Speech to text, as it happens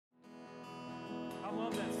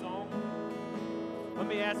love that song. Let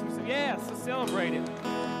me ask you something. Yes, let's celebrate it.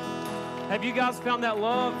 Have you guys found that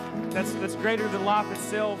love that's greater than life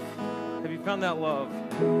itself? Have you found that love?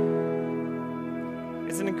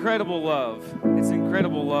 It's an incredible love. It's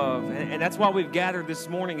incredible love. And that's why we've gathered this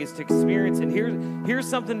morning, is to experience. And here's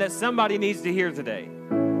something that somebody needs to hear today.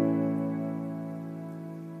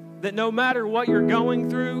 That no matter what you're going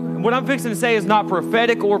through, and what I'm fixing to say is not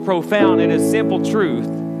prophetic or profound, it is simple truth.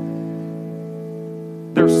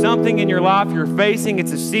 There's something in your life you're facing.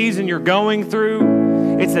 It's a season you're going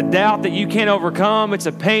through. It's a doubt that you can't overcome. It's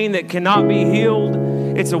a pain that cannot be healed.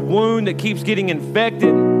 It's a wound that keeps getting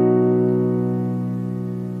infected.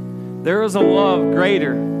 There is a love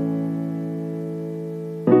greater.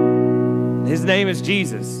 His name is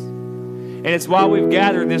Jesus. And it's why we've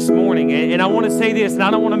gathered this morning. And I want to say this, and I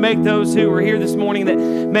don't want to make those who are here this morning that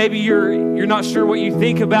maybe you're not sure what you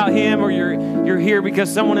think about him, or you're here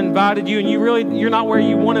because someone invited you and you're not where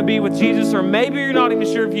you want to be with Jesus, or maybe you're not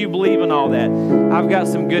even sure if you believe in all that. I've got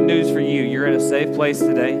some good news for you. You're in a safe place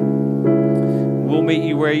today. We'll meet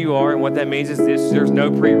you where you are, and what that means is this: there's no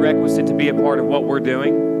prerequisite to be a part of what we're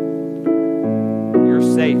doing. You're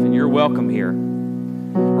safe and you're welcome here.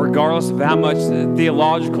 Regardless of how much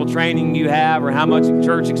theological training you have or how much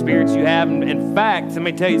church experience you have. And in fact, let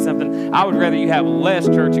me tell you something, I would rather you have less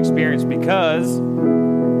church experience, because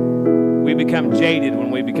we become jaded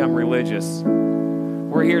when we become religious.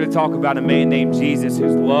 We're here to talk about a man named Jesus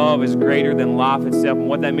whose love is greater than life itself. And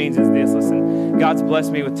what that means is this: listen, God's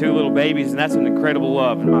blessed me with 2 little babies, and that's an incredible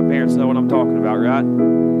love. And my parents know what I'm talking about, right?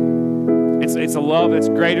 It's a love that's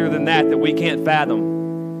greater than that we can't fathom.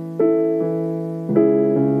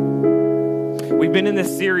 We've been in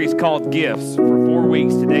this series called Gifts for 4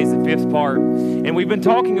 weeks. Today's the 5th part. And we've been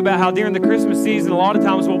talking about how during the Christmas season, a lot of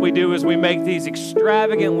times what we do is we make these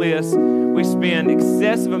extravagant lists. We spend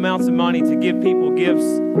excessive amounts of money to give people gifts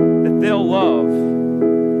that they'll love.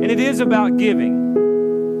 And it is about giving.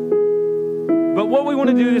 But what we want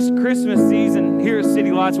to do this Christmas season here at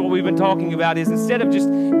City Lights, what we've been talking about, is instead of just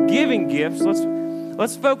giving gifts,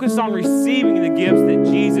 let's focus on receiving the gifts that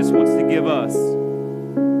Jesus wants to give us.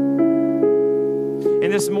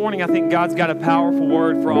 And this morning, I think God's got a powerful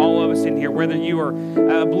word for all of us in here, whether you are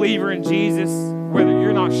a believer in Jesus, whether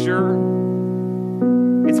you're not sure.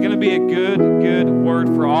 It's going to be a good word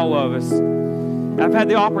for all of us. I've had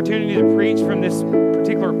the opportunity to preach from this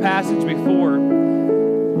particular passage before,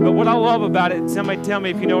 but what I love about it, somebody tell me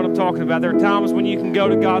if you know what I'm talking about, there are times when you can go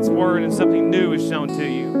to God's word and something new is shown to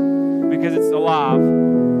you because it's alive.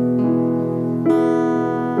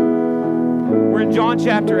 We're in John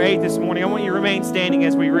chapter 8 this morning. I want you to remain standing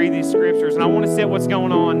as we read these scriptures, and I want to set what's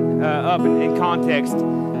going on up in context.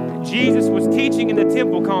 Jesus was teaching in the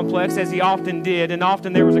temple complex, as he often did, and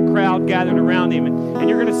often there was a crowd gathered around him. And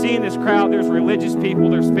you're going to see in this crowd, there's religious people,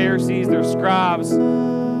 there's Pharisees, there's scribes.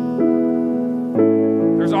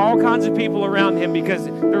 There's all kinds of people around him, because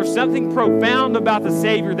there's something profound about the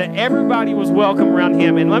Savior that everybody was welcome around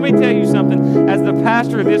him. And let me tell you something, as the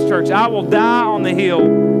pastor of this church, I will die on the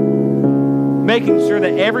hill making sure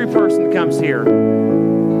that every person that comes here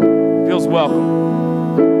feels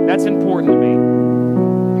welcome. That's important to me.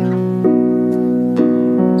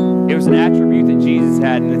 It was an attribute that Jesus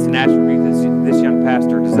had, and it's an attribute that this young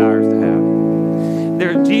pastor desires to have.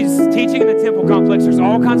 Jesus teaching in the temple complex, there's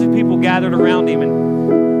all kinds of people gathered around him,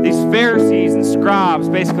 and these Pharisees and scribes,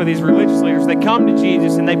 basically these religious leaders, they come to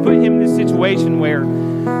Jesus and they put him in this situation where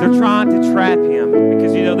they're trying to trap him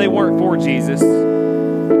because, they weren't for Jesus.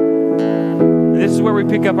 This is where we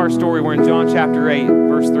pick up our story. We're in John chapter 8,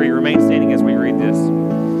 verse 3. Remain standing as we read this.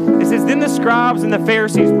 It says, "Then the scribes and the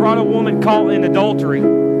Pharisees brought a woman caught in adultery,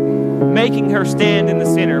 making her stand in the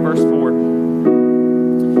center." Verse 4.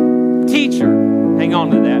 "Teacher," hang on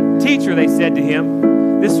to that. "Teacher," they said to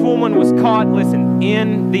him, "this woman was caught," listen,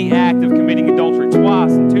 "in the act of committing adultery."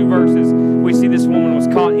 Twice in 2 verses, we see this woman was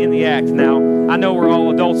caught in the act. Now, I know we're all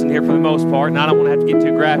adults in here for the most part, and I don't want to have to get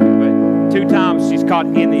too graphic, but 2 times she's caught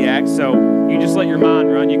in the act, so you just let your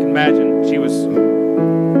mind run. You can imagine she was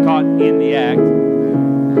caught in the act.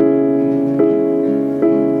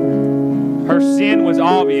 Her sin was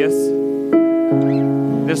obvious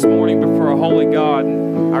this morning, but for a holy God,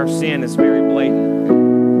 our sin is very blatant.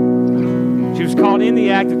 She was caught in the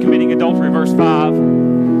act of committing adultery, verse 5.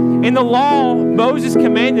 "In the law, Moses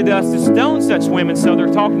commanded us to stone such women." So they're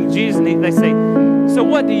talking to Jesus, and they say, "So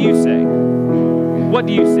what do you say? What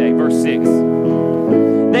do you say?" Verse 6.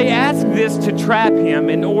 They asked this to trap him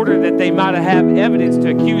in order that they might have evidence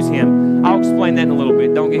to accuse him. I'll explain that in a little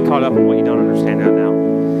bit. Don't get caught up in what you don't understand right now.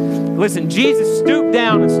 Listen, Jesus stooped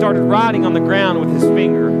down and started writing on the ground with his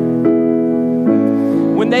finger.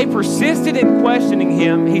 When when they persisted in questioning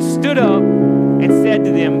him, he stood up and said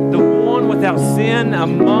to them, "The one without sin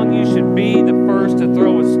among you should be the first to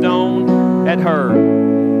throw a stone at her."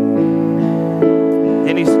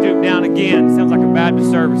 Then he stooped down again. Sounds like a Baptist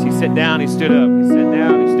service. He sat down, he stood up. He sat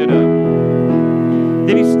down, he stood up.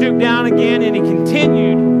 Then he stooped down again and he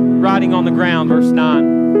continued writing on the ground. Verse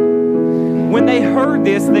 9. When they heard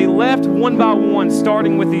this, they left one by one,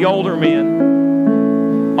 starting with the older men.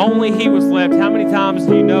 Only he was left. How many times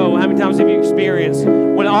do you know, how many times have you experienced,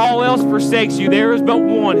 when all else forsakes you, there is but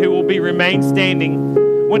one who will remain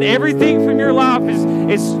standing. When everything from your life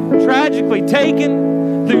is tragically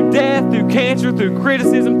taken, through death, through cancer, through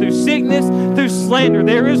criticism, through sickness, through slander,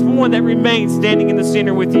 there is one that remains standing in the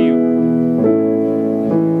center with you.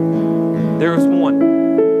 There is one.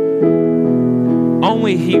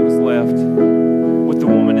 Only he was left with the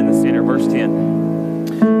woman in the center. Verse 10.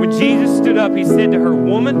 When Jesus stood up, he said to her,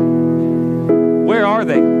 "Woman, where are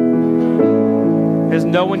they? Has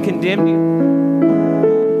no one condemned you?"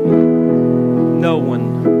 "No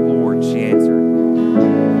one, Lord," she answered.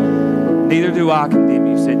 "Neither do I condemn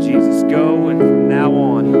you," said Jesus. "Go, and from now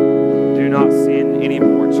on, do not sin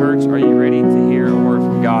anymore." Church, are you ready to hear a word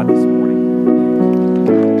from God this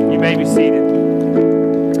morning? You may be seated.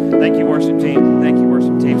 Thank you, worship team. Thank you,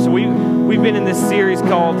 worship team. So we've been in this series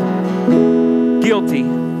called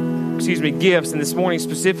Gifts, and this morning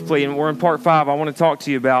specifically, and we're in part 5, I want to talk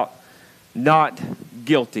to you about not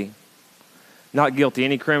guilty. Not guilty.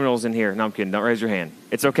 Any criminals in here? No, I'm kidding. Don't raise your hand.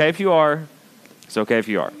 It's okay if you are. It's okay if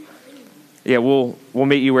you are. Yeah, we'll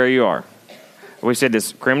meet you where you are. We said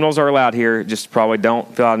this, criminals are allowed here, just probably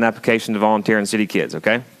don't fill out an application to volunteer in City Kids,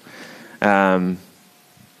 okay? I'm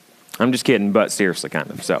just kidding, but seriously, kind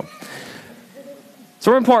of, So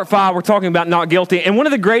we're in part 5. We're talking about not guilty. And one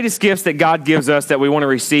of the greatest gifts that God gives us that we want to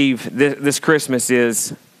receive this Christmas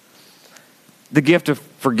is the gift of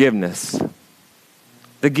forgiveness.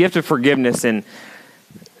 The gift of forgiveness. And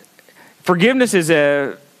forgiveness is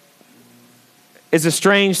a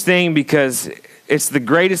strange thing because it's the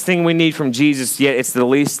greatest thing we need from Jesus, yet it's the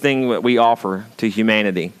least thing that we offer to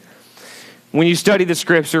humanity. When you study the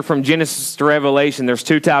scripture from Genesis to Revelation, there's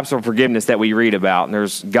 2 types of forgiveness that we read about. And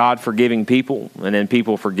there's God forgiving people and then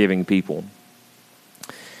people forgiving people.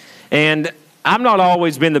 And I've not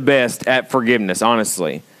always been the best at forgiveness,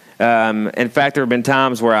 honestly. In fact, there have been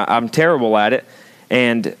times where I'm terrible at it.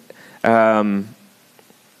 And I've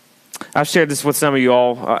shared this with some of you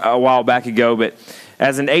all a while back ago, but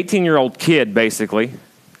as an 18-year-old kid, basically,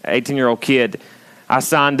 I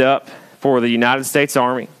signed up for the United States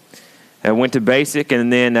Army. I went to basic,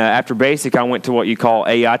 and then after basic, I went to what you call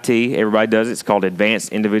AIT. Everybody does it. It's called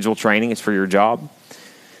Advanced Individual Training. It's for your job.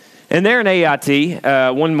 And there in AIT,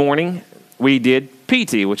 one morning, we did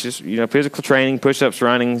PT, which is physical training, push-ups,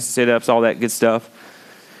 running, sit-ups, all that good stuff.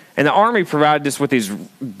 And the Army provided us with these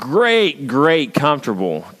great,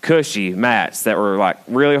 comfortable, cushy mats that were like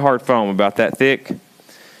really hard foam, about that thick.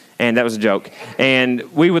 And that was a joke. And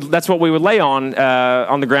that's what we would lay on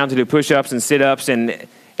the ground to do push-ups and sit-ups, and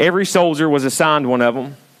every soldier was assigned one of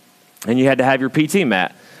them, and you had to have your PT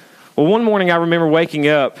mat. Well, one morning I remember waking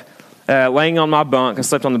up, laying on my bunk. I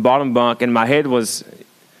slept on the bottom bunk, and my head was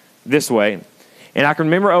this way. And I can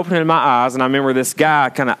remember opening my eyes, and I remember this guy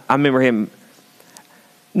I remember him,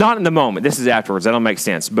 not in the moment. This is afterwards. That don't make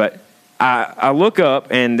sense. But I look up,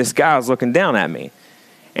 and this guy was looking down at me.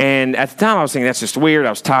 And at the time, I was thinking, that's just weird. I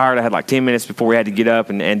was tired. I had like 10 minutes before we had to get up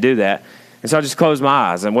and do that. And so I just closed my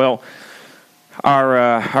eyes. And well,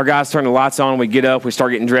 our guys turn the lights on, we get up, we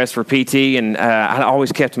start getting dressed for PT, and I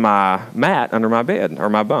always kept my mat under my bed or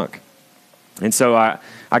my bunk. And so I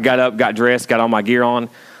got up, got dressed, got all my gear on,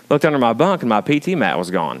 looked under my bunk, and my PT mat was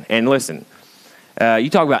gone. And listen, you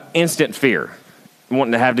talk about instant fear,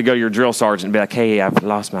 wanting to have to go to your drill sergeant and be like, "Hey, I've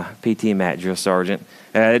lost my PT mat, drill sergeant."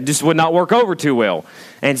 It just would not work over too well.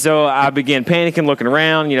 And so I began panicking, looking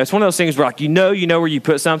around. It's one of those things where you know where you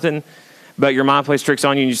put something, but your mind plays tricks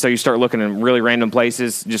on you, and so you start looking in really random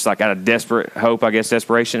places, just like out of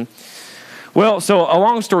desperation. Well, so a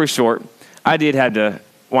long story short, I did have to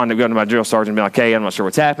wind up going to my drill sergeant and be like, "Hey, I'm not sure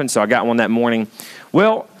what's happened." So I got one that morning.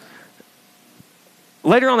 Well,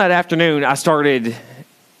 later on that afternoon, I started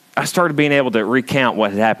being able to recount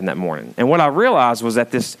what had happened that morning. And what I realized was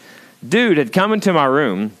that this dude had come into my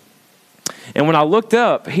room, and when I looked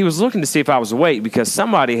up, he was looking to see if I was awake because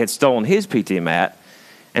somebody had stolen his PT mat.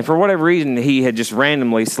 And for whatever reason, he had just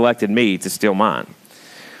randomly selected me to steal mine.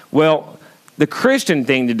 Well, the Christian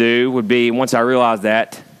thing to do would be, once I realized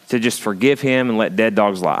that, to just forgive him and let dead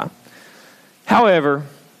dogs lie. However,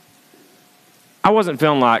 I wasn't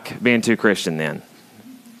feeling like being too Christian then,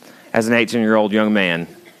 as an 18-year-old young man.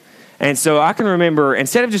 And so I can remember,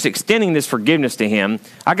 instead of just extending this forgiveness to him,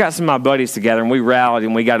 I got some of my buddies together, and we rallied,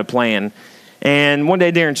 and we got a plan. And one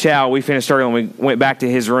day during chow, we finished early, and we went back to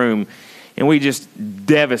his room, and we just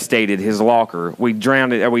devastated his locker. We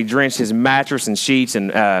drenched his mattress and sheets,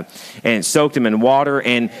 and soaked him in water.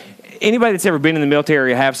 And anybody that's ever been in the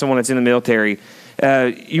military or have someone that's in the military,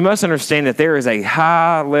 you must understand that there is a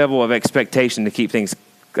high level of expectation to keep things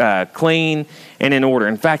clean and in order.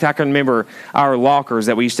 In fact, I can remember our lockers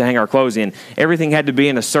that we used to hang our clothes in. Everything had to be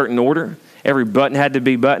in a certain order. Every button had to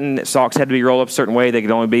be buttoned. Socks had to be rolled up a certain way. They could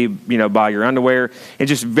only be, by your underwear. It's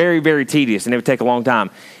just very, very tedious, and it would take a long time.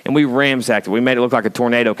 And we ransacked it. We made it look like a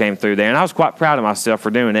tornado came through there. And I was quite proud of myself for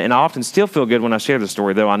doing it. And I often still feel good when I share the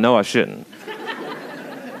story, though I know I shouldn't.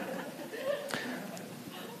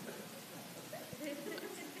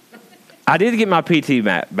 I did get my PT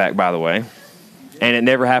back, by the way, and it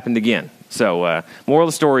never happened again. So, moral of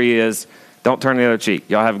the story is, don't turn the other cheek.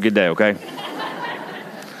 Y'all have a good day, okay?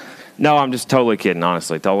 No, I'm just totally kidding,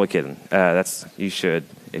 honestly. Totally kidding. You should,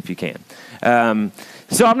 if you can.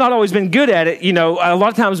 So I've not always been good at it. A lot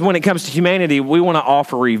of times when it comes to humanity, we want to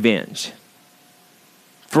offer revenge.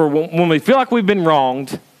 For when we feel like we've been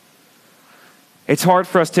wronged, it's hard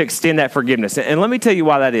for us to extend that forgiveness. And let me tell you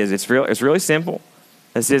why that is. It's really simple.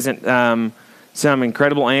 This isn't some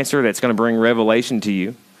incredible answer that's going to bring revelation to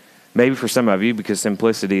you. Maybe for some of you, because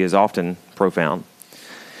simplicity is often profound.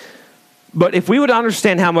 But if we would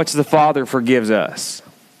understand how much the Father forgives us,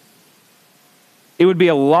 it would be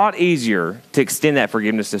a lot easier to extend that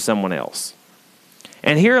forgiveness to someone else.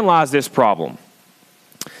 And herein lies this problem.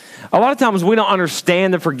 A lot of times we don't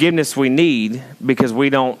understand the forgiveness we need because we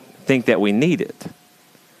don't think that we need it.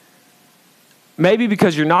 Maybe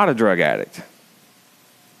because you're not a drug addict.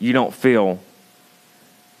 You don't feel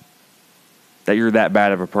that you're that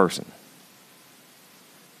bad of a person.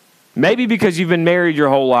 Maybe because you've been married your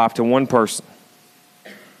whole life to one person.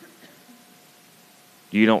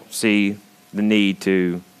 You don't see the need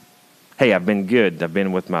to, hey, I've been good. I've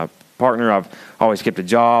been with my partner. I've always kept a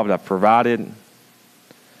job. I've provided.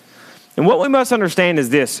 And what we must understand is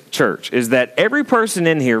this, church, is that every person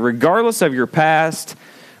in here, regardless of your past,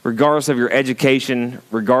 regardless of your education,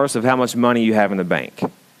 regardless of how much money you have in the bank,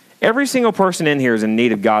 every single person in here is in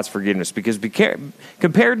need of God's forgiveness because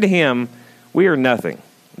compared to him, we are nothing.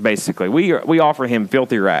 Basically, we offer him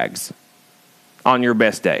filthy rags on your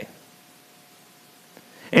best day.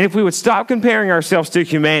 And if we would stop comparing ourselves to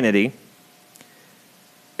humanity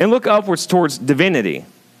and look upwards towards divinity,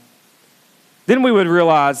 then we would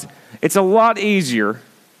realize it's a lot easier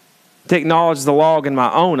to acknowledge the log in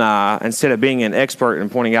my own eye instead of being an expert and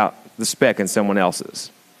pointing out the speck in someone else's.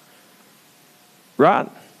 Right?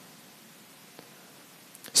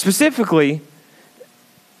 Specifically,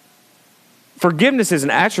 forgiveness is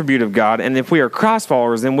an attribute of God, and if we are Christ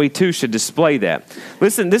followers, then we too should display that.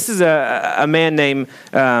 Listen, this is a man named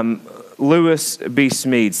Lewis B.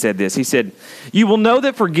 Smead said this. He said, "You will know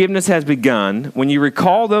that forgiveness has begun when you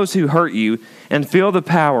recall those who hurt you and feel the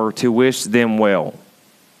power to wish them well."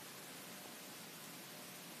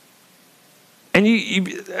 And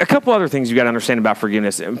a couple other things you got to understand about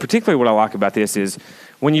forgiveness, and particularly what I like about this is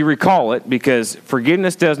when you recall it, because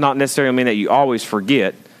forgiveness does not necessarily mean that you always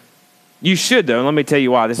forget. You should, though, and let me tell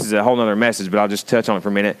you why. This is a whole other message, but I'll just touch on it for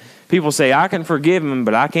a minute. People say, I can forgive him,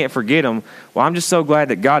 but I can't forget him. Well, I'm just so glad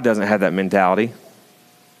that God doesn't have that mentality.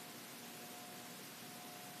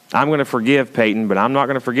 I'm going to forgive Peyton, but I'm not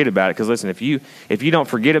going to forget about it. Because listen, if you don't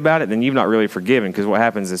forget about it, then you've not really forgiven. Because what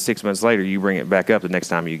happens is 6 months later, you bring it back up the next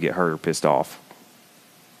time you get hurt or pissed off.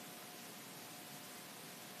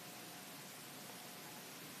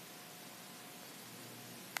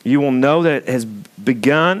 You will know that it has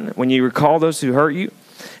begun when you recall those who hurt you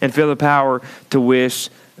and feel the power to wish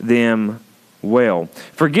them well.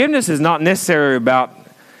 Forgiveness is not necessarily about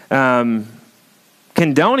condoning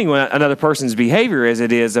another person's behavior as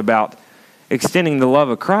it is about extending the love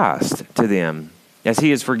of Christ to them as he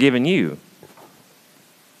has forgiven you.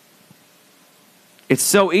 It's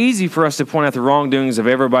so easy for us to point out the wrongdoings of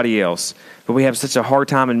everybody else, but we have such a hard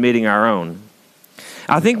time admitting our own.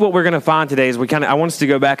 I think what we're going to find today is I want us to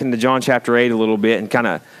go back into John chapter 8 a little bit and kind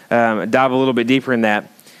of dive a little bit deeper in that.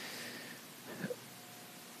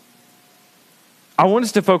 I want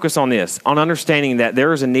us to focus on this, on understanding that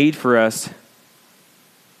there is a need for us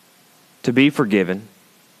to be forgiven.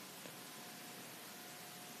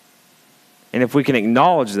 And if we can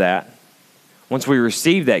acknowledge that, once we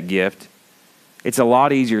receive that gift, it's a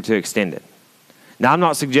lot easier to extend it. Now, I'm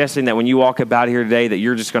not suggesting that when you walk up out here today that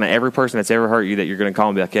you're just going to, every person that's ever hurt you, that you're going to call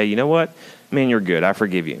and be like, hey, you know what? Man, you're good. I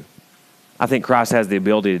forgive you. I think Christ has the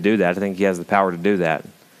ability to do that. I think he has the power to do that.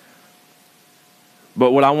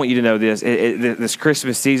 But what I want you to know this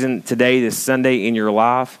Christmas season, today, this Sunday in your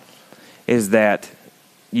life, is that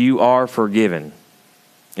you are forgiven.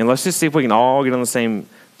 And let's just see if we can all get on the same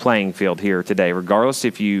playing field here today, regardless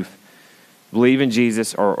if you believe in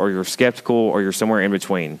Jesus or you're skeptical or you're somewhere in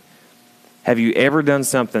between. Have you ever done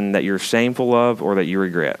something that you're shameful of or that you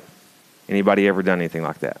regret? Anybody ever done anything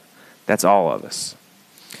like that? That's all of us.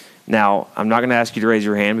 Now, I'm not going to ask you to raise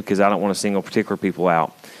your hand because I don't want to single particular people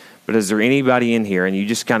out. But is there anybody in here, and you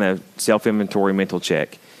just kind of self-inventory, mental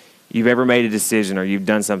check, you've ever made a decision or you've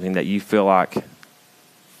done something that you feel like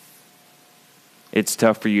it's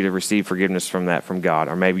tough for you to receive forgiveness from God,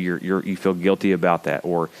 or maybe you feel guilty about that,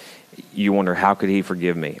 or you wonder, how could he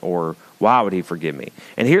forgive me, or why would he forgive me?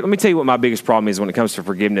 And here, let me tell you what my biggest problem is when it comes to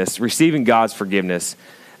forgiveness, receiving God's forgiveness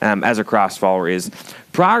as a Christ follower is,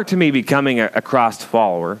 prior to me becoming a Christ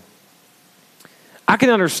follower, I can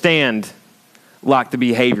understand like the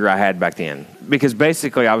behavior I had back then, because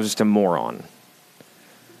basically I was just a moron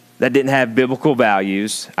that didn't have biblical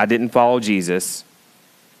values. I didn't follow Jesus.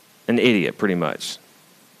 An idiot, pretty much.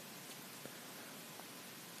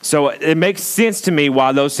 So it makes sense to me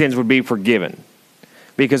why those sins would be forgiven,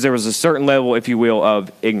 because there was a certain level, if you will,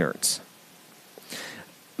 of ignorance.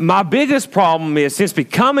 My biggest problem is, since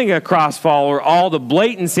becoming a Christ follower, all the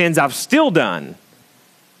blatant sins I've still done,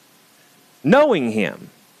 knowing him.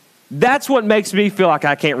 That's what makes me feel like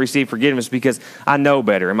I can't receive forgiveness, because I know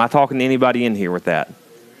better. Am I talking to anybody in here with that?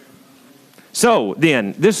 So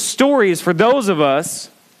then, this story is for those of us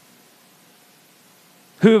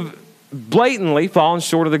who've blatantly fallen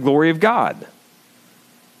short of the glory of God.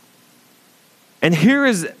 And here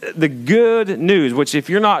is the good news, which, if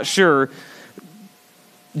you're not sure,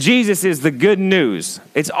 Jesus is the good news.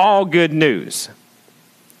 It's all good news.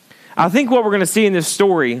 I think what we're going to see in this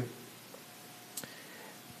story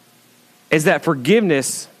is that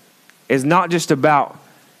forgiveness is not just about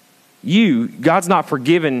you. God's not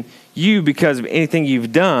forgiven you because of anything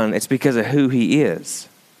you've done. It's because of who he is.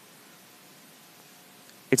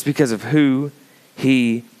 It's because of who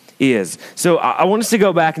he is. So I want us to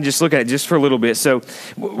go back and just look at it just for a little bit. So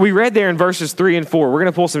we read there in verses 3 and 4. We're going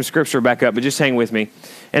to pull some scripture back up, but just hang with me.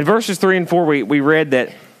 In verses 3 and 4, we read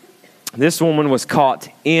that this woman was caught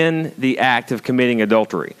in the act of committing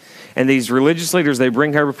adultery. And these religious leaders, they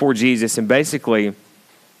bring her before Jesus, and basically,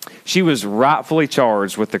 she was rightfully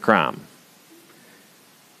charged with the crime.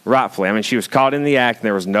 Rightfully. I mean, she was caught in the act, and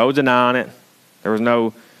there was no denying it. There was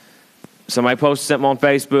no, somebody posted something on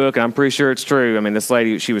Facebook, and I'm pretty sure it's true. I mean, this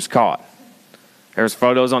lady, she was caught. There was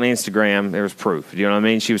photos on Instagram. There was proof. You know what I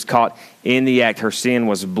mean? She was caught in the act. Her sin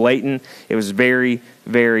was blatant. It was very,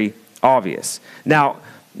 very obvious. Now,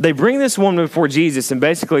 they bring this woman before Jesus and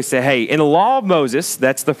basically say, hey, in the law of Moses,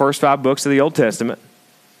 that's the first 5 books of the Old Testament,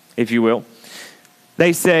 if you will,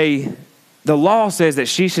 they say, the law says that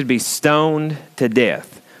she should be stoned to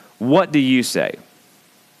death. What do you say?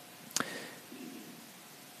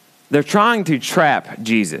 They're trying to trap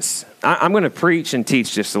Jesus. I'm going to preach and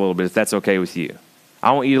teach just a little bit, if that's okay with you.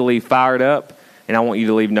 I want you to leave fired up, and I want you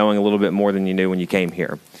to leave knowing a little bit more than you knew when you came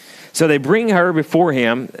here. So they bring her before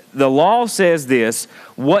him. The law says this.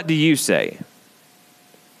 What do you say?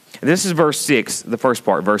 This is verse 6, the first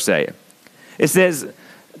part, verse 8. It says,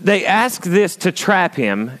 they ask this to trap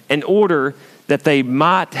him in order that they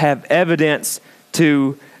might have evidence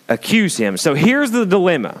to accuse him. So here's the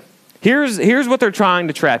dilemma. Here's what they're trying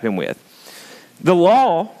to trap him with. The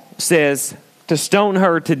law says to stone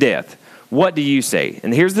her to death. What do you say?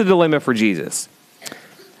 And here's the dilemma for Jesus.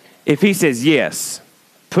 If he says yes,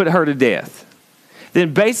 put her to death,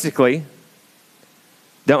 then basically,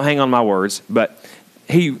 don't hang on my words, but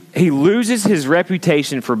he loses his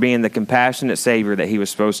reputation for being the compassionate Savior that he was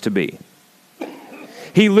supposed to be.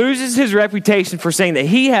 He loses his reputation for saying that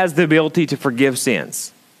he has the ability to forgive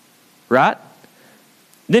sins, right?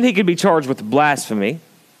 Then he could be charged with blasphemy.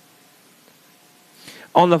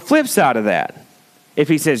 On the flip side of that, if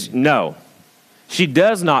he says, no, she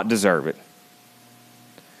does not deserve it,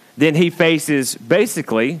 then he faces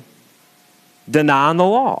basically denying the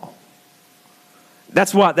law.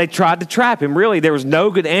 That's what they tried to trap him. Really, there was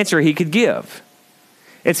no good answer he could give.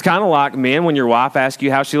 It's kind of like, men, when your wife asks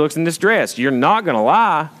you how she looks in this dress, you're not going to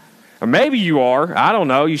lie. Or maybe you are. I don't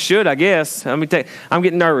know. You should, I guess. Let me tell you, I'm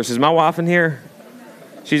getting nervous. Is my wife in here?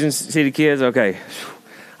 She's in City Kids? Okay.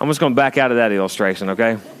 I'm just going to back out of that illustration,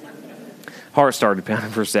 okay? Heart started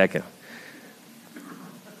pounding for a second.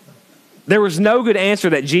 There was no good answer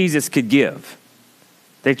that Jesus could give.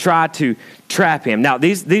 They try to trap him. Now,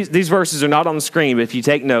 these verses are not on the screen, but if you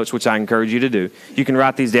take notes, which I encourage you to do, you can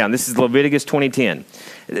write these down. This is Leviticus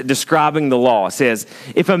 20:10, describing the law. It says,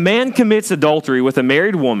 if a man commits adultery with a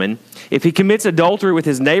married woman, if he commits adultery with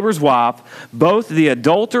his neighbor's wife, both the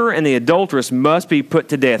adulterer and the adulteress must be put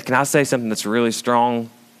to death. Can I say something that's really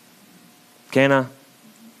strong? Can I?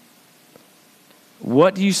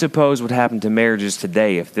 What do you suppose would happen to marriages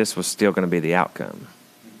today if this was still going to be the outcome?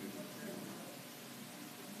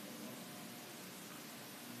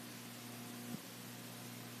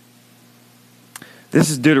 This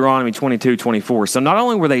is Deuteronomy 22:24. So not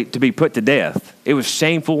only were they to be put to death, it was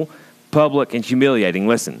shameful, public, and humiliating.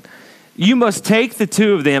 Listen, you must take the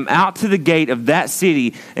two of them out to the gate of that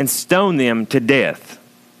city and stone them to death.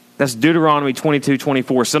 That's Deuteronomy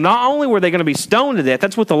 22:24. So not only were they going to be stoned to death,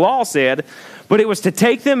 that's what the law said, but it was to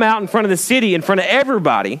take them out in front of the city, in front of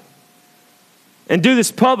everybody, and do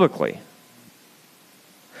this publicly.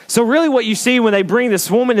 So really what you see when they bring this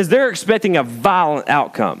woman is they're expecting a violent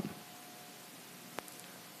outcome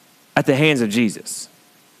at the hands of Jesus,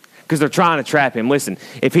 because they're trying to trap him. Listen,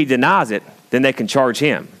 if he denies it, then they can charge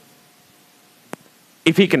him.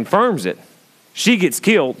 If he confirms it, she gets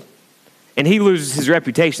killed and he loses his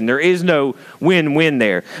reputation. There is no win-win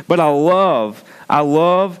there. But I love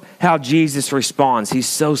how Jesus responds. He's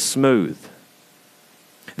so smooth.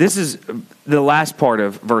 This is the last part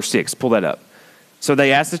of verse 6. Pull that up. So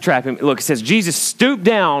they asked to trap him. Look, it says, Jesus stooped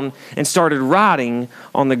down and started writing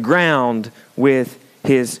on the ground with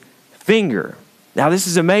his finger. Now this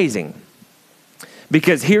is amazing,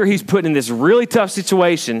 because here he's put in this really tough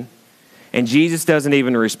situation and Jesus doesn't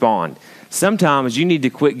even respond. Sometimes you need to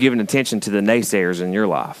quit giving attention to the naysayers in your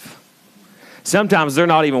life. Sometimes they're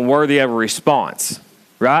not even worthy of a response,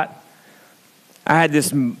 right? I had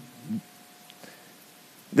this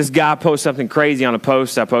guy post something crazy on a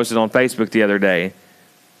post I posted on Facebook the other day.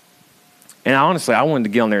 And honestly, I wanted to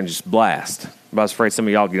get on there and just blast. But I was afraid some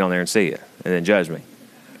of y'all would get on there and see it and then judge me.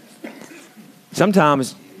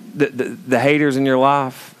 Sometimes the haters in your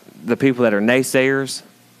life, the people that are naysayers,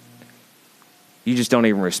 you just don't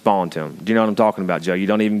even respond to them. Do you know what I'm talking about, Joe? You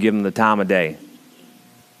don't even give them the time of day.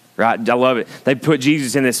 Right? I love it. They put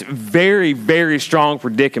Jesus in this very, very strong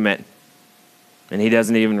predicament, and he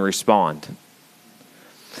doesn't even respond.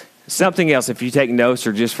 Something else, if you take notes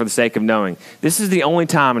or just for the sake of knowing, this is the only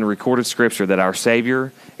time in recorded Scripture that our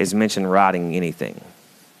Savior is mentioned writing anything.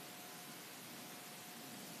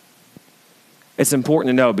 It's important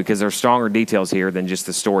to know because there are stronger details here than just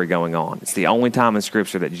the story going on. It's the only time in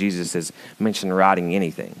Scripture that Jesus is mentioned writing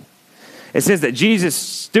anything. It says that Jesus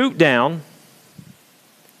stooped down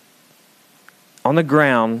on the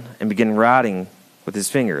ground and began writing with his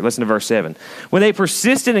finger. Listen to verse 7. When they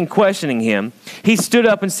persisted in questioning him, he stood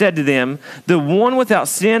up and said to them, "The one without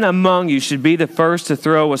sin among you should be the first to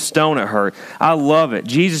throw a stone at her." I love it.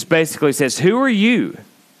 Jesus basically says, "Who are you?"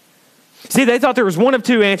 See, they thought there was one of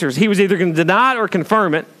two answers. He was either going to deny it or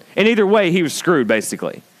confirm it, and either way, he was screwed,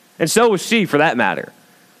 basically. And so was she, for that matter.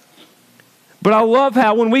 But I love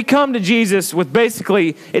how when we come to Jesus with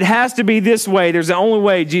basically, it has to be this way, there's the only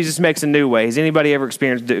way Jesus makes a new way. Has anybody ever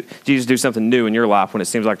experienced Jesus do something new in your life when it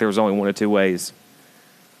seems like there was only one or two ways?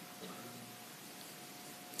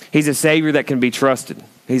 He's a Savior that can be trusted.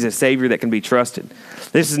 He's a Savior that can be trusted.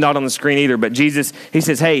 This is not on the screen either, but Jesus, he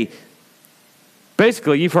says, hey,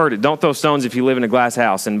 basically, you've heard it. Don't throw stones if you live in a glass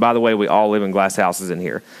house. And by the way, we all live in glass houses in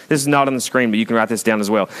here. This is not on the screen, but you can write this down as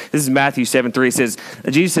well. This is Matthew 7:3. It says,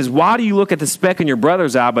 Jesus says, "Why do you look at the speck in your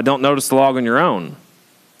brother's eye, but don't notice the log in your own?"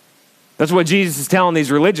 That's what Jesus is telling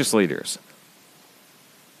these religious leaders.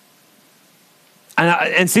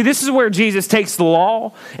 And see, this is where Jesus takes the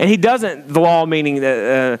law, and he doesn't, the law meaning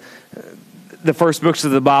the first books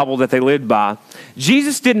of the Bible that they lived by.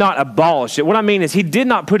 Jesus did not abolish it. What I mean is he did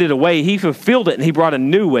not put it away. He fulfilled it and he brought a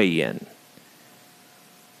new way in.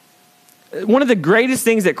 One of the greatest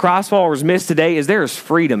things that Christ followers miss today is there is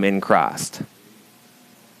freedom in Christ.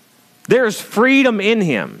 There is freedom in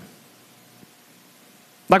him.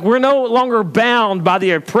 Like we're no longer bound by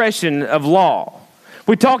the oppression of law.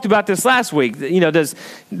 We talked about this last week. You know, does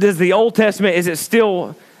the Old Testament, is it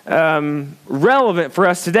still relevant for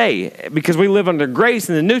us today? Because we live under grace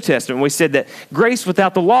in the New Testament. We said that grace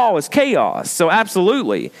without the law is chaos. So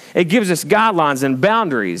absolutely, it gives us guidelines and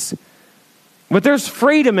boundaries. But there's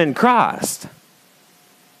freedom in Christ.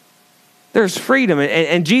 There's freedom.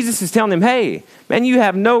 And Jesus is telling them, hey, man, you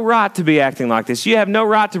have no right to be acting like this. You have no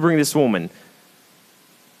right to bring this woman.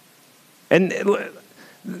 And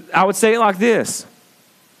I would say it like this.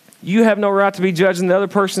 You have no right to be judging the other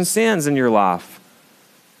person's sins in your life.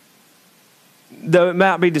 Though it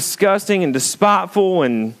might be disgusting and despiteful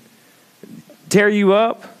and tear you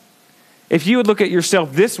up, if you would look at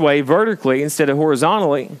yourself this way, vertically instead of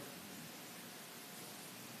horizontally,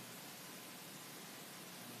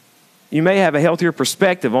 you may have a healthier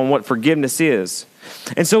perspective on what forgiveness is.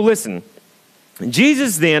 And so listen,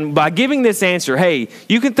 Jesus then, by giving this answer, hey,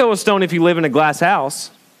 you can throw a stone if you live in a glass house,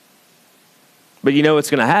 but you know what's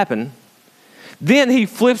going to happen. Then he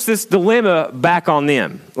flips this dilemma back on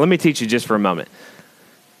them. Let me teach you just for a moment.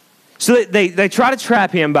 So they try to trap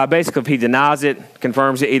him by basically, if he denies it,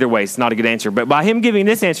 confirms it, either way, it's not a good answer. But by him giving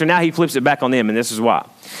this answer, now he flips it back on them, and this is why.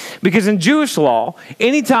 Because in Jewish law,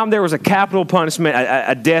 anytime there was a capital punishment,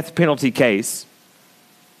 a death penalty case,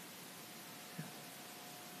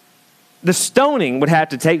 the stoning would have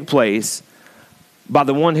to take place by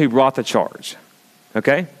the one who brought the charge.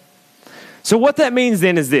 Okay? So what that means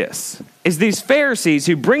then is this, is these Pharisees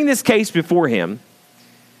who bring this case before him,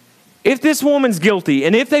 if this woman's guilty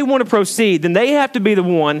and if they want to proceed, then they have to be the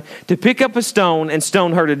one to pick up a stone and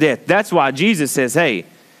stone her to death. That's why Jesus says, hey,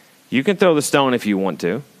 you can throw the stone if you want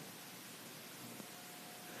to.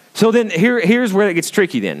 So then here's where it gets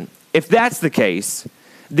tricky then. If that's the case,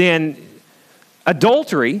 then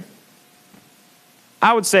adultery,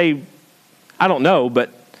 I would say, I don't know,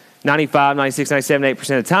 but 95, 96, 97, 8%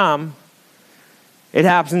 of the time, it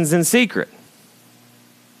happens in secret.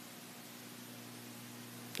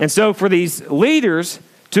 And so for these leaders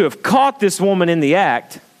to have caught this woman in the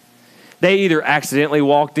act, they either accidentally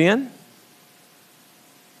walked in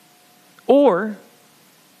or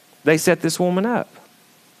they set this woman up,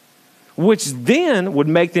 which then would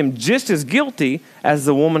make them just as guilty as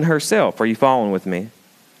the woman herself. Are you following with me?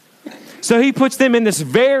 So he puts them in this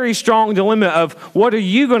very strong dilemma of, what are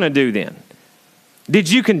you going to do then? Did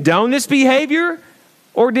you condone this behavior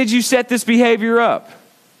or did you set this behavior up?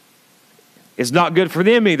 It's not good for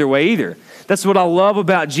them either way either. That's what I love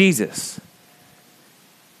about Jesus.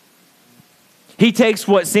 He takes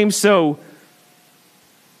what seems so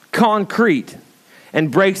concrete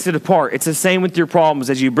and breaks it apart. It's the same with your problems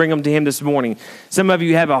as you bring them to him this morning. Some of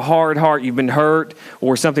you have a hard heart. You've been hurt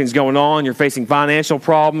or something's going on. You're facing financial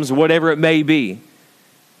problems, whatever it may be.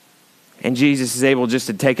 And Jesus is able just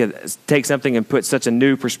to take something and put such a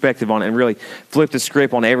new perspective on it and really flip the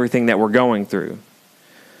script on everything that we're going through.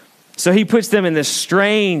 So he puts them in this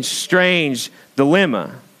strange, strange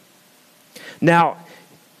dilemma. Now,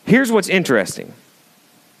 here's what's interesting.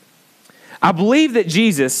 I believe that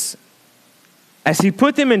Jesus, as he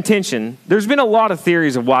put them in tension, there's been a lot of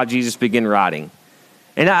theories of why Jesus began writing.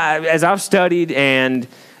 And as I've studied and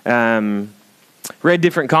read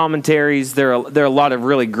different commentaries, there are a lot of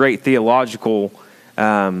really great theological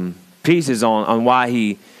pieces on why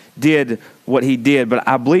he did what he did. But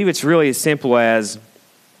I believe it's really as simple as,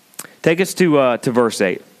 take us to verse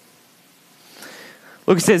 8.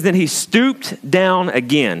 Look, it says, then he stooped down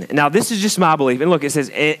again. Now, this is just my belief. And look, it says,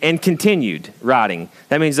 and continued writing.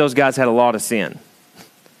 That means those guys had a lot of sin.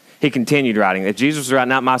 He continued writing. If Jesus was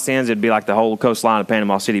writing out my sins, it'd be like the whole coastline of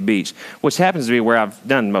Panama City Beach, which happens to be where I've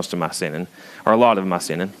done most of my sinning, or a lot of my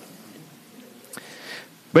sinning.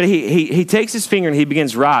 But he takes his finger and he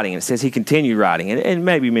begins writing. And it says he continued writing. And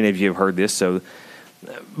maybe many of you have heard this,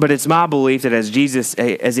 but it's my belief that as Jesus,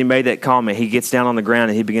 as he made that comment, he gets down on the ground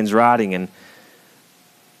and he begins writing, and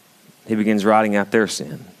he begins writing out their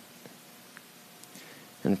sin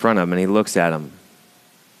in front of them, and he looks at them.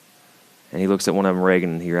 And he looks at one of them,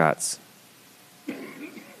 Reagan, and he writes,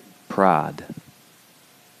 pride.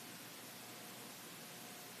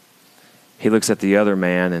 He looks at the other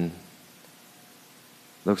man and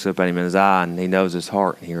looks up at him in his eye, and he knows his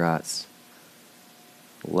heart, and he writes,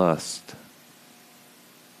 lust.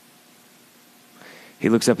 He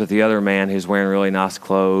looks up at the other man who's wearing really nice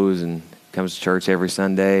clothes and comes to church every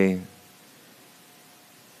Sunday,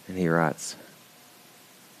 and he writes,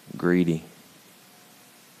 greedy.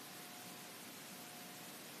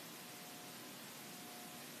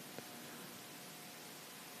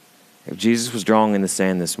 If Jesus was drawing in the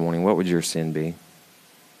sand this morning, what would your sin be?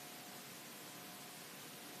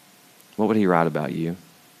 What would he write about you?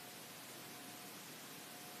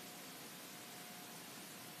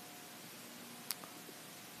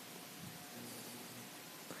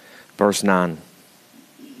 Verse 9.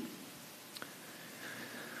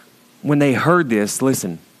 When they heard this,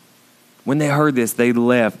 listen, when they heard this, they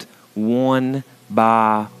left one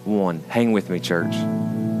by one. Hang with me, church.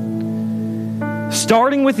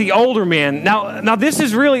 Starting with the older men. Now this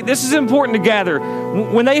is important to gather.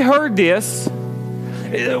 When they heard this,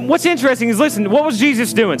 what's interesting is, listen, what was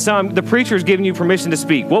Jesus doing? The preacher is giving you permission to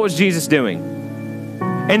speak. What was Jesus doing?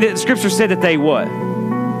 And the scripture said that they what?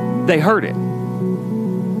 They heard it.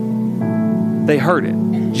 They heard it.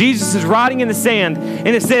 Jesus is writing in the sand, and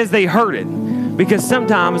it says they heard it. Because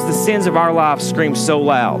sometimes the sins of our life scream so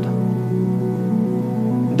loud.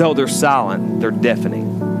 Though they're silent, they're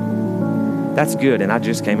deafening. That's good, and I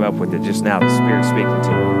just came up with it just now, the Spirit speaking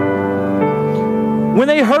to me. When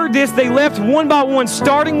they heard this, they left one by one,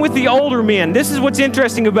 starting with the older men. This is what's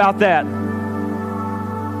interesting about that.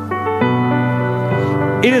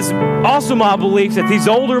 It is also my belief that these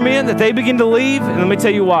older men, that they begin to leave, and let me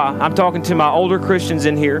tell you why. I'm talking to my older Christians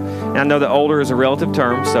in here, and I know that older is a relative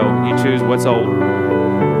term, so you choose what's old.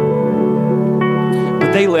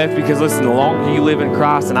 But they left because, listen, the longer you live in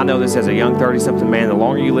Christ, and I know this as a young 30-something man, the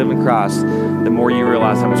longer you live in Christ, the more you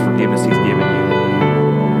realize how much forgiveness He's given you.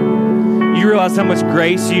 You realize how much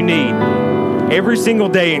grace you need every single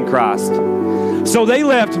day in Christ. So they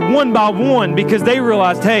left one by one because they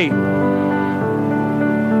realized, hey,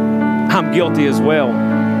 I'm guilty as well.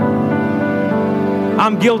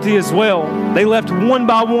 I'm guilty as well. They left one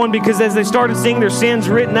by one because as they started seeing their sins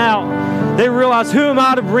written out, they realized, who am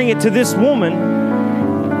I to bring it to this woman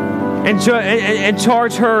and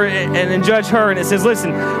charge her and judge her? And it says,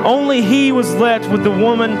 listen, only he was left with the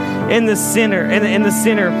woman and the sinner. And the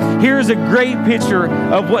sinner. Here's a great picture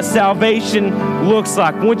of what salvation looks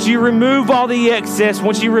like. Once you remove all the excess,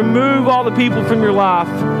 once you remove all the people from your life,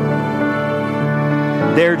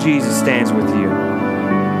 there Jesus stands with you.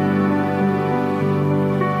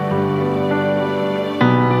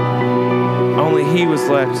 Only he was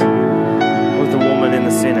left with the woman and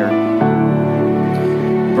the sinner.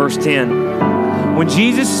 Verse 10. When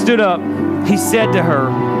Jesus stood up, he said to her,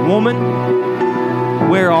 "Woman,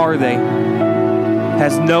 where are they?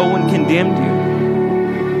 Has no one condemned you?"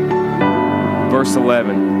 Verse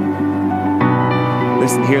 11.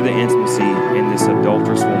 Listen, hear the intimacy in this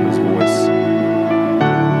adulterous woman's voice.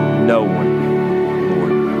 No one,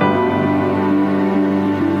 Lord.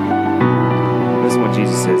 Listen what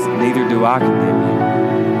Jesus says. Neither do I condemn you.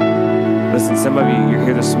 Listen, some of you, you're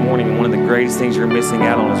here this morning, and one of the greatest things you're missing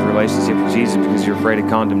out on is a relationship with Jesus because you're afraid of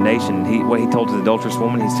condemnation. What he told to the adulterous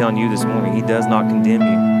woman, he's telling you this morning, he does not condemn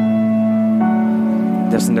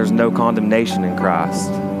you. Listen, there's no condemnation in Christ.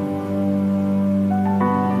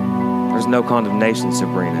 There's no condemnation,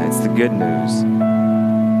 Sabrina. It's the good news.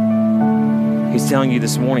 He's telling you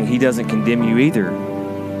this morning he doesn't condemn you either.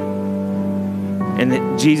 And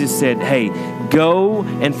that Jesus said, hey, go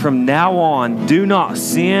and from now on, do not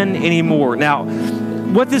sin anymore. Now,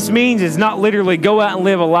 what this means is not literally go out and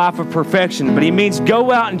live a life of perfection, but he means go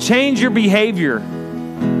out and change your behavior.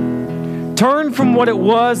 Turn from what it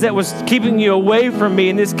was that was keeping you away from me.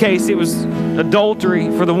 In this case, it was adultery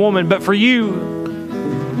for the woman. But for you,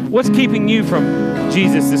 what's keeping you from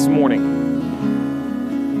Jesus this morning?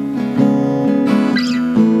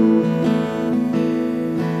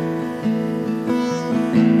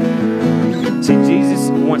 See, Jesus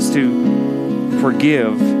wants to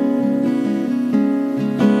forgive.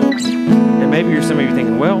 And maybe you're some of you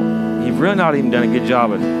thinking, well, you've really not even done a good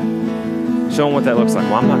job of showing what that looks like.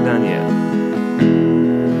 Well, I'm not done yet.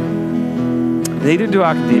 Neither do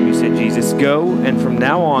I condemn you, said Jesus. Go, and from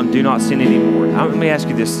now on, do not sin anymore. Let me ask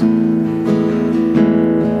you this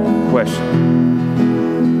question.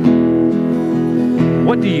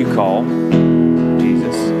 What do you call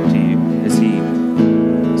Jesus to you? Is he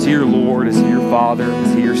your Lord? Is he your Father?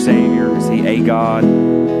 Is he your Savior? Is he a God?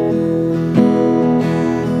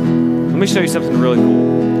 Let me show you something really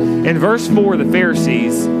cool. In verse 4, the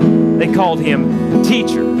Pharisees, they called him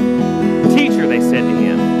teacher. Teacher, they said to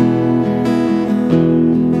him.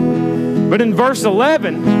 But in verse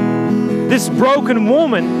 11, this broken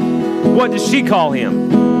woman, what does she call him?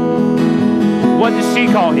 What does she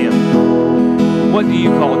call him? What do you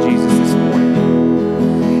call Jesus this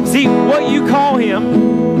morning? See, what you call him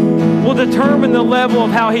will determine the level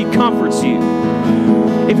of how he comforts you.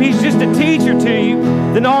 If he's just a teacher to you,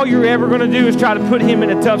 then all you're ever going to do is try to put him in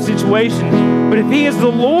a tough situation. But if he is the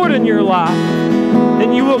Lord in your life,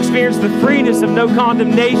 then you will experience the freeness of no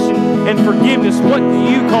condemnation and forgiveness. What do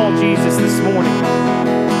you call Jesus this morning?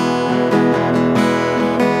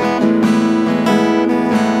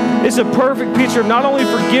 It's a perfect picture of not only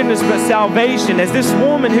forgiveness but salvation, as this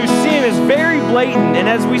woman whose sin is very blatant, and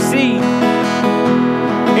as we see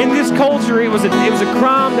in this culture, it was a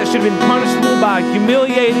crime that should have been punishable by a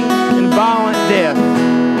humiliating and violent death.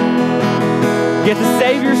 Yet the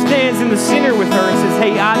Savior stands in the center with her and says,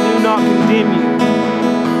 hey, I do not condemn you.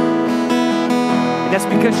 And that's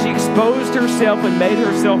because she exposed herself and made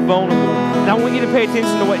herself vulnerable. And I want you to pay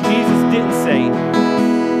attention to what Jesus didn't say.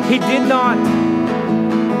 He did not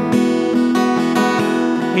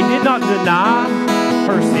deny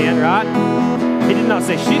her sin, right? He did not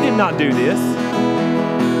say, she did not do this.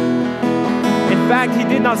 In fact, he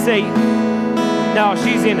did not say, no,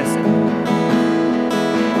 she's innocent.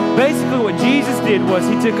 Basically what Jesus did was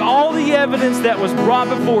he took all the evidence that was brought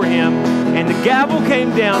before him, and the gavel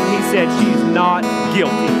came down, and he said, she's not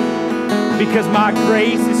guilty, because my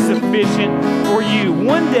grace is sufficient for you.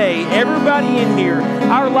 One day, everybody in here,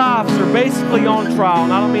 our lives are basically on trial,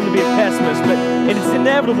 and I don't mean to be a pessimist, but it's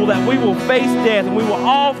inevitable that we will face death, and we will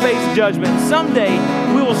all face judgment. And someday,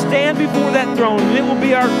 we will stand before that throne, and it will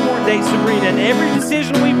be our court date, Sabrina, and every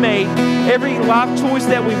decision we made, every life choice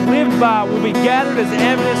that we've lived by will be gathered as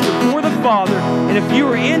evidence before the Father. And if you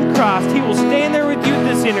are in Christ, He will stand there with you at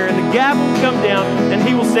the center, and the gavel will come down, and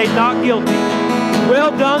He will say, not guilty.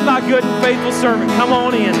 Well done, my good and faithful servant. Come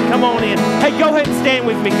on in. Come on in. Hey, go ahead and stand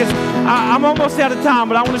with me, because I'm almost out of time,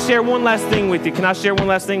 but I want to share one last thing with you. Can I share one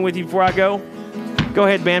last thing with you before I go? Go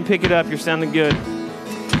ahead, band. Pick it up. You're sounding good.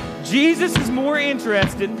 Jesus is more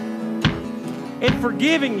interested in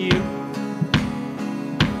forgiving you.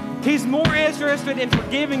 He's more interested in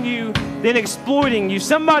forgiving you than exploiting you.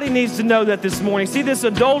 Somebody needs to know that this morning. See, this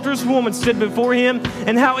adulterous woman stood before him,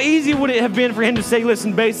 and how easy would it have been for him to say,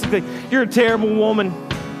 listen, basically, you're a terrible woman.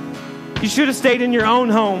 You should have stayed in your own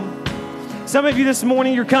home. Some of you this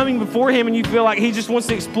morning, you're coming before him and you feel like he just wants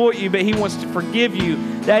to exploit you, but he wants to forgive you.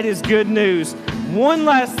 That is good news. One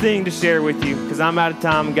last thing to share with you, because I'm out of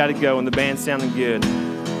time and got to go, and the band's sounding good.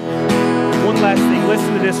 One last thing.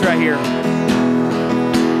 Listen to this right here.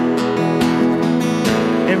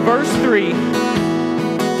 In verse 3,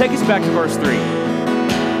 take us back to verse 3.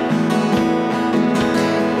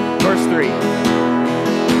 Verse 3.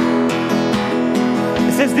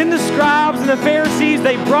 It says, then the scribes and the Pharisees,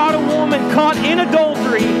 they brought a woman caught in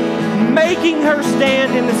adultery, making her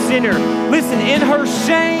stand in the sinner. Listen, in her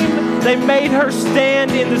shame, they made her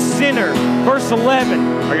stand in the sinner. Verse 11.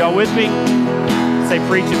 Are y'all with me? Say,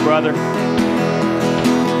 preach it, brother.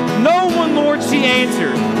 No one, Lord, she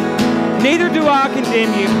answered. Neither do I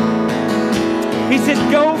condemn you. He said,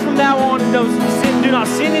 go from now on and do not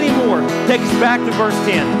sin anymore. Take us back to verse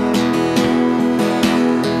 10.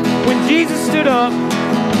 When Jesus stood up,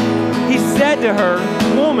 he said to her,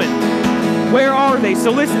 woman, where are they?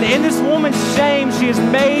 So listen, in this woman's shame, she is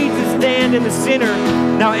made to stand in the sinner.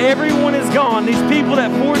 Now everyone is gone. These people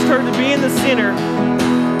that forced her to be in the sinner,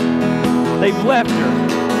 they've left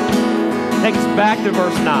her. Take us back to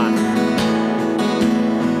verse 9.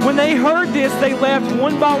 When they heard this, they left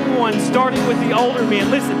one by one, starting with the older men.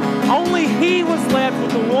 Listen, only he was left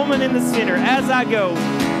with the woman and the sinner. As I go,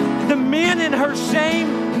 the men in her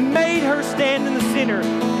shame made her stand in the sinner.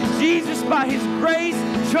 Jesus, by his grace,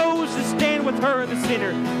 chose to stand with her in the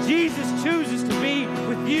sinner. Jesus chooses to be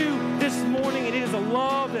with you this morning, and it is a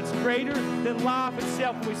love that's greater than life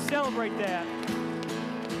itself. We celebrate that.